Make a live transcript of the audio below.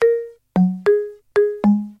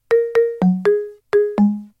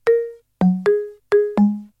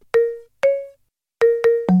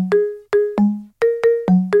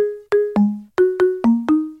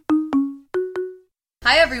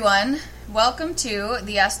everyone. Welcome to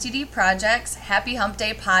the STD Project's Happy Hump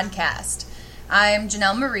Day podcast. I'm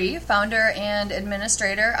Janelle Marie, founder and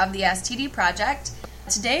administrator of the STD Project.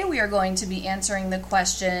 Today we are going to be answering the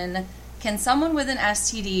question, can someone with an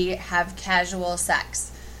STD have casual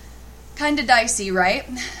sex? Kinda dicey, right?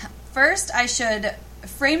 First, I should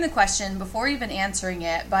frame the question before even answering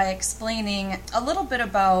it by explaining a little bit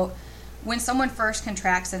about when someone first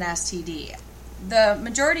contracts an STD. The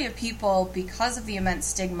majority of people, because of the immense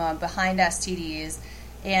stigma behind STDs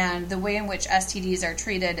and the way in which STDs are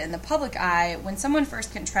treated in the public eye, when someone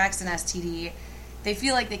first contracts an STD, they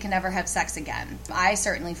feel like they can never have sex again. I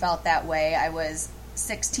certainly felt that way. I was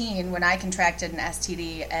 16 when I contracted an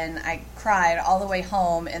STD, and I cried all the way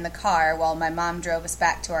home in the car while my mom drove us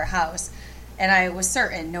back to our house. And I was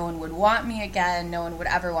certain no one would want me again, no one would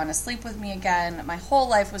ever want to sleep with me again. My whole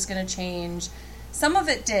life was going to change. Some of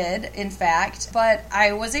it did, in fact, but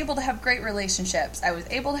I was able to have great relationships. I was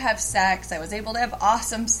able to have sex. I was able to have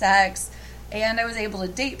awesome sex. And I was able to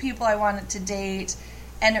date people I wanted to date.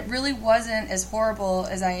 And it really wasn't as horrible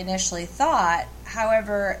as I initially thought.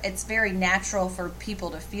 However, it's very natural for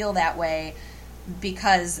people to feel that way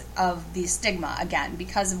because of the stigma, again,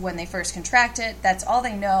 because of when they first contract it. That's all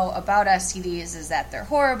they know about STDs is that they're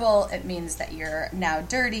horrible. It means that you're now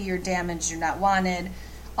dirty, you're damaged, you're not wanted.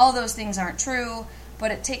 All those things aren't true, but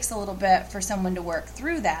it takes a little bit for someone to work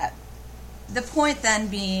through that. The point then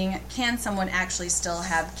being, can someone actually still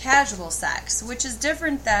have casual sex, which is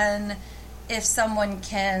different than if someone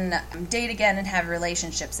can date again and have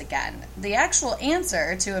relationships again. The actual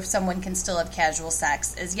answer to if someone can still have casual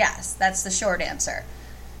sex is yes. That's the short answer.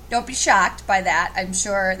 Don't be shocked by that. I'm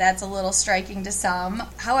sure that's a little striking to some.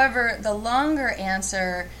 However, the longer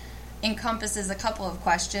answer encompasses a couple of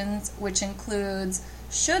questions, which includes,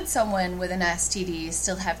 should someone with an STD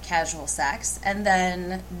still have casual sex? And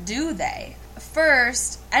then, do they?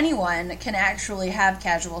 First, anyone can actually have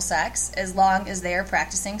casual sex as long as they are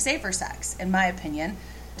practicing safer sex, in my opinion.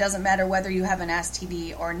 It doesn't matter whether you have an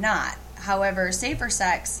STD or not. However, safer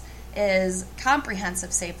sex is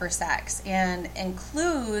comprehensive safer sex and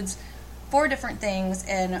includes 4 different things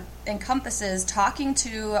and encompasses talking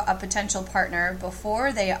to a potential partner before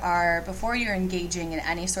you're engaging in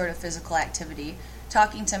any sort of physical activity,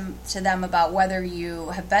 talking to them about whether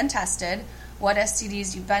you have been tested, what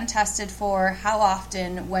STDs you've been tested for, how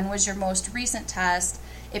often, when was your most recent test,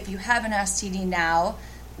 if you have an STD now,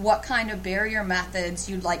 what kind of barrier methods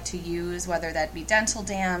you'd like to use, whether that be dental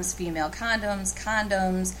dams, female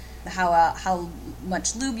condoms, how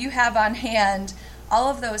much lube you have on hand, all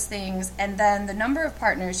of those things, and then the number of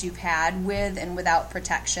partners you've had with and without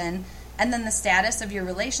protection, and then the status of your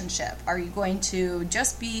relationship. Are you going to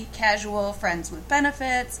just be casual friends with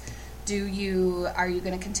benefits? Are you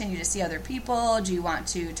going to continue to see other people? Do you want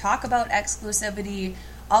to talk about exclusivity?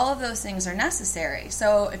 All of those things are necessary.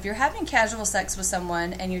 So if you're having casual sex with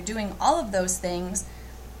someone and you're doing all of those things,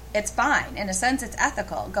 it's fine. In a sense, it's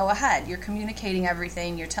ethical. Go ahead. You're communicating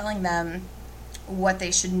everything. You're telling them what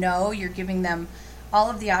they should know. You're giving them all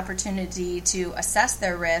of the opportunity to assess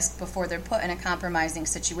their risk before they're put in a compromising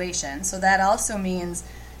situation. So that also means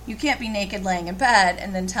you can't be naked laying in bed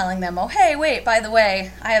and then telling them, oh, hey, wait, by the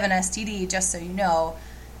way, I have an STD, just so you know,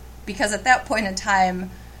 because at that point in time,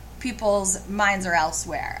 people's minds are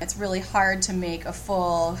elsewhere. It's really hard to make a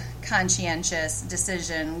full, conscientious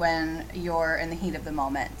decision when you're in the heat of the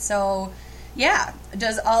moment. So, yeah,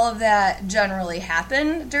 does all of that generally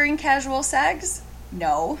happen during casual sex?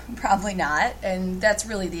 No, probably not. And that's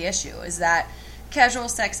really the issue, is that casual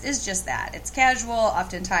sex is just that. It's casual.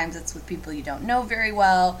 Oftentimes it's with people you don't know very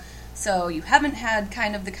well. So you haven't had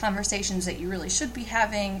kind of the conversations that you really should be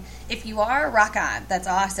having. If you are, rock on. That's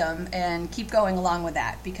awesome. And keep going along with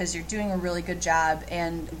that because you're doing a really good job.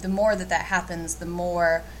 And the more that happens, the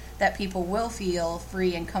more that people will feel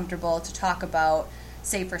free and comfortable to talk about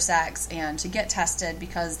safer sex and to get tested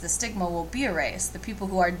because the stigma will be erased. The people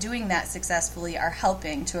who are doing that successfully are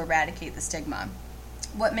helping to eradicate the stigma.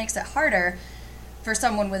 What makes it harder for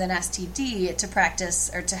someone with an STD to practice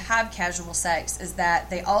or to have casual sex is that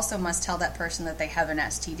they also must tell that person that they have an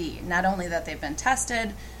STD. Not only that they've been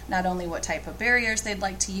tested, not only what type of barriers they'd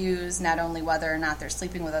like to use, not only whether or not they're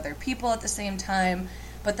sleeping with other people at the same time,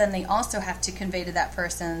 but then they also have to convey to that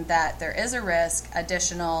person that there is a risk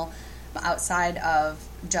additional outside of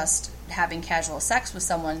just having casual sex with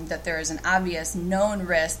someone, that there is an obvious known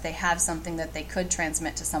risk they have something that they could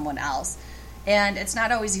transmit to someone else. And it's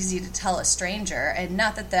not always easy to tell a stranger, and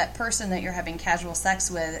not that that person that you're having casual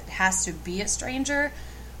sex with has to be a stranger,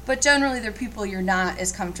 but generally they're people you're not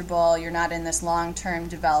as comfortable, you're not in this long-term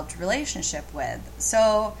developed relationship with.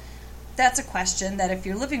 So that's a question that if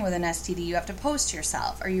you're living with an STD, you have to pose to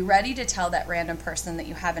yourself. Are you ready to tell that random person that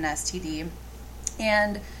you have an STD?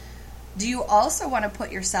 And do you also want to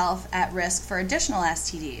put yourself at risk for additional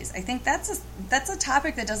STDs? I think that's a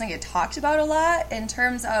topic that doesn't get talked about a lot, in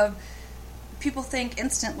terms of people think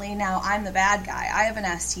instantly, now I'm the bad guy. I have an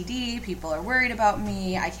STD, people are worried about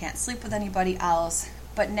me, I can't sleep with anybody else.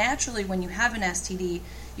 But naturally, when you have an STD,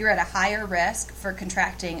 you're at a higher risk for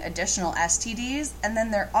contracting additional STDs, and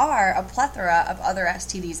then there are a plethora of other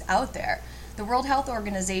STDs out there. The World Health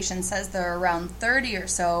Organization says there are around 30 or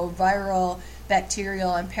so viral,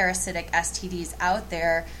 bacterial, and parasitic STDs out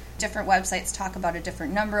there. Different websites talk about a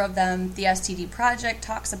different number of them. The STD Project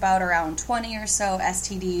talks about around 20 or so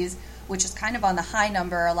STDs, which is kind of on the high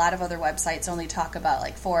number. A lot of other websites only talk about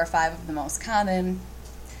like 4 or 5 of the most common.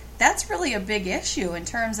 That's really a big issue in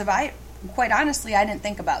terms of, quite honestly, I didn't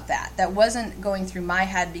think about that. That wasn't going through my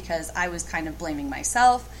head because I was kind of blaming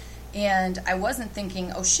myself, and I wasn't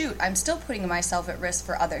thinking, oh shoot, I'm still putting myself at risk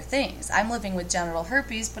for other things. I'm living with genital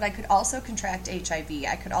herpes, but I could also contract HIV.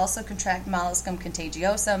 I could also contract molluscum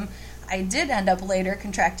contagiosum. I did end up later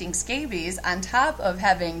contracting scabies on top of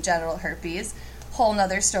having genital herpes. Whole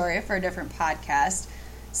nother story for a different podcast.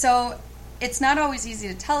 So it's not always easy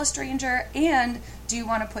to tell a stranger, and do you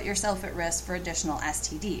want to put yourself at risk for additional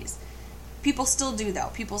STDs? People still do, though.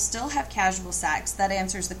 People still have casual sex. That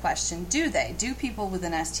answers the question, do they? Do people with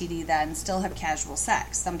an STD then still have casual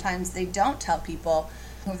sex? Sometimes they don't tell people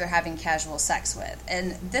who they're having casual sex with.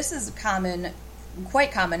 And this is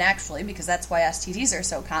quite common actually, because that's why STDs are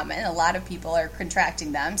so common. A lot of people are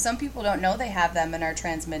contracting them. Some people don't know they have them and are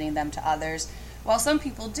transmitting them to others, while some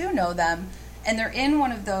people do know them, and they're in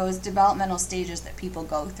one of those developmental stages that people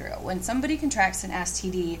go through. When somebody contracts an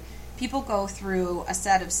STD, people go through a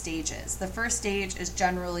set of stages. The first stage is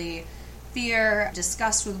generally fear,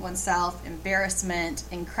 disgust with oneself, embarrassment,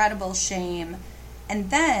 incredible shame. And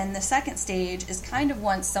then the second stage is kind of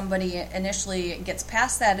once somebody initially gets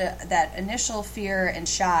past that initial fear and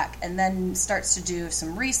shock, and then starts to do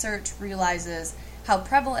some research, realizes how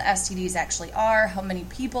prevalent STDs actually are, how many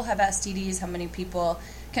people have STDs, how many people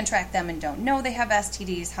contract them and don't know they have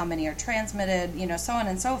STDs, how many are transmitted, so on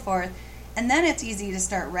and so forth. And then it's easy to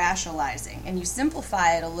start rationalizing, and you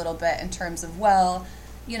simplify it a little bit in terms of, well,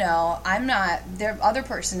 I'm not, their other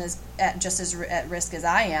person is just as at risk as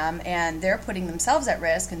I am, and they're putting themselves at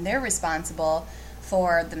risk, and they're responsible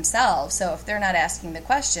for themselves. So if they're not asking the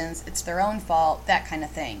questions, it's their own fault, that kind of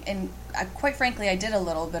thing. And quite frankly, I did a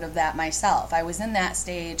little bit of that myself. I was in that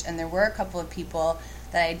stage, and there were a couple of people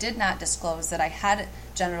that I did not disclose that I had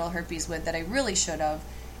genital herpes with that I really should have,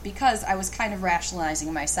 because I was kind of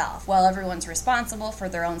rationalizing myself. Well, everyone's responsible for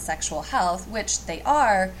their own sexual health, which they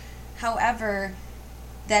are. However,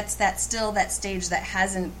 that's still that stage that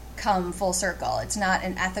hasn't come full circle. It's not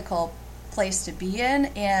an ethical place to be in,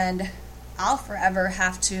 and I'll forever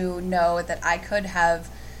have to know that I could have,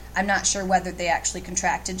 I'm not sure whether they actually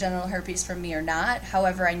contracted genital herpes from me or not.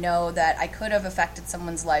 However, I know that I could have affected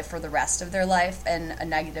someone's life for the rest of their life in a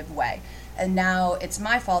negative way. And now it's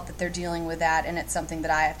my fault that they're dealing with that, and it's something that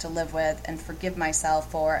I have to live with and forgive myself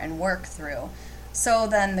for and work through. So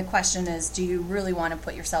then the question is, do you really want to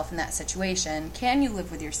put yourself in that situation? Can you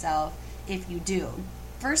live with yourself if you do?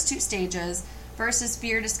 First two stages, first is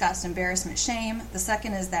fear, disgust, embarrassment, shame. The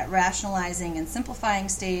second is that rationalizing and simplifying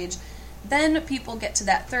stage. Then people get to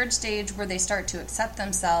that third stage where they start to accept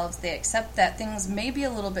themselves. They accept that things may be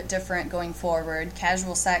a little bit different going forward.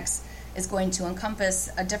 Casual sex is going to encompass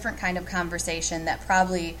a different kind of conversation that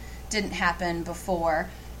probably didn't happen before,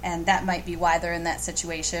 and that might be why they're in that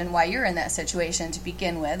situation, why you're in that situation to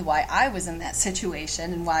begin with, why I was in that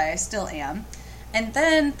situation, and why I still am. And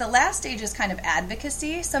then the last stage is kind of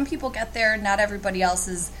advocacy. Some people get there, not everybody else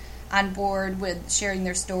is on board with sharing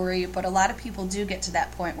their story, but a lot of people do get to that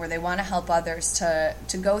point where they want to help others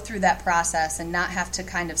to go through that process and not have to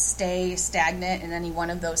kind of stay stagnant in any one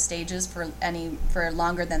of those stages for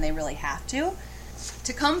longer than they really have to.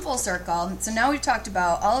 To come full circle, so now we've talked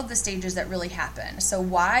about all of the stages that really happen. So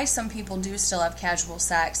why some people do still have casual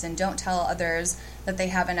sex and don't tell others that they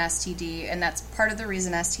have an STD, and that's part of the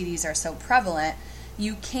reason STDs are so prevalent.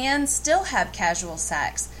 You can still have casual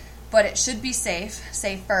sex, but it should be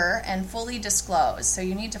safer, and fully disclosed. So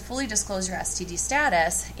you need to fully disclose your STD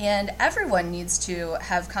status, and everyone needs to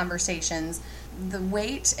have conversations. The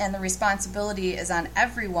weight and the responsibility is on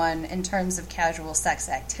everyone in terms of casual sex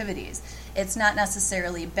activities. It's not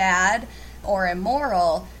necessarily bad or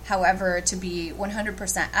immoral. However, to be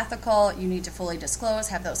 100% ethical, you need to fully disclose,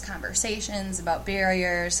 have those conversations about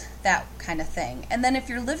barriers, that kind of thing. And then if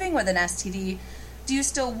you're living with an STD, do you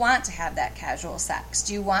still want to have that casual sex?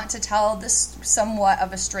 Do you want to tell this somewhat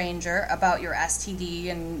of a stranger about your STD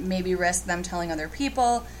and maybe risk them telling other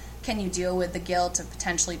people? Can you deal with the guilt of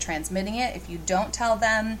potentially transmitting it if you don't tell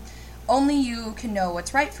them? Only you can know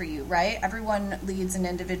what's right for you, right? Everyone leads an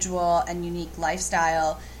individual and unique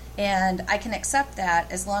lifestyle, and I can accept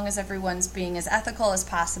that as long as everyone's being as ethical as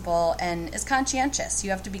possible and as conscientious. You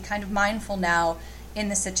have to be kind of mindful now in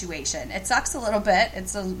the situation. It sucks a little bit.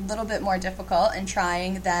 It's a little bit more difficult and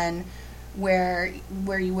trying than where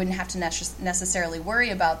you wouldn't have to necessarily worry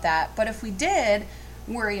about that. But if we did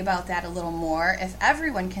worry about that a little more, if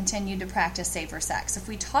everyone continued to practice safer sex, if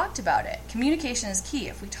we talked about it, communication is key.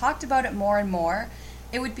 If we talked about it more and more,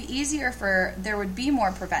 it would be easier there would be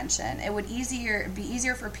more prevention. It would be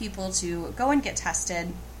easier for people to go and get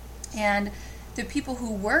tested, and the people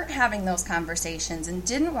who weren't having those conversations and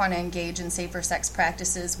didn't want to engage in safer sex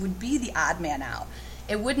practices would be the odd man out.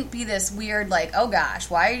 It wouldn't be this weird, like, oh gosh,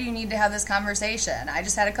 why do you need to have this conversation? I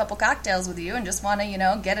just had a couple cocktails with you and just want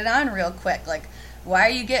to, get it on real quick. Like, why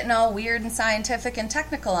are you getting all weird and scientific and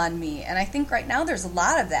technical on me? And I think right now there's a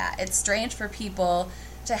lot of that. It's strange for people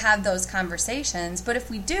to have those conversations, but if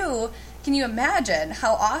we do, can you imagine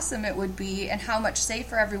how awesome it would be and how much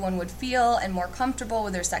safer everyone would feel and more comfortable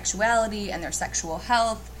with their sexuality and their sexual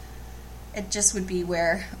health? It just would be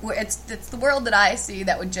where it's the world that I see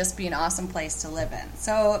that would just be an awesome place to live in.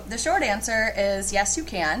 So the short answer is yes, you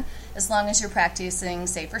can, as long as you're practicing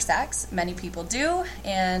safer sex. Many people do,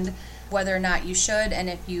 and whether or not you should and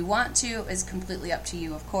if you want to is completely up to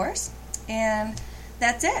you, of course. And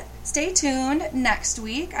that's it. Stay tuned. Next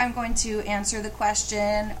week, I'm going to answer the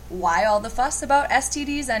question, why all the fuss about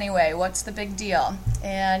STDs anyway? What's the big deal?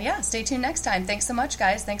 And yeah, stay tuned next time. Thanks so much,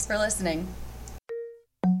 guys. Thanks for listening.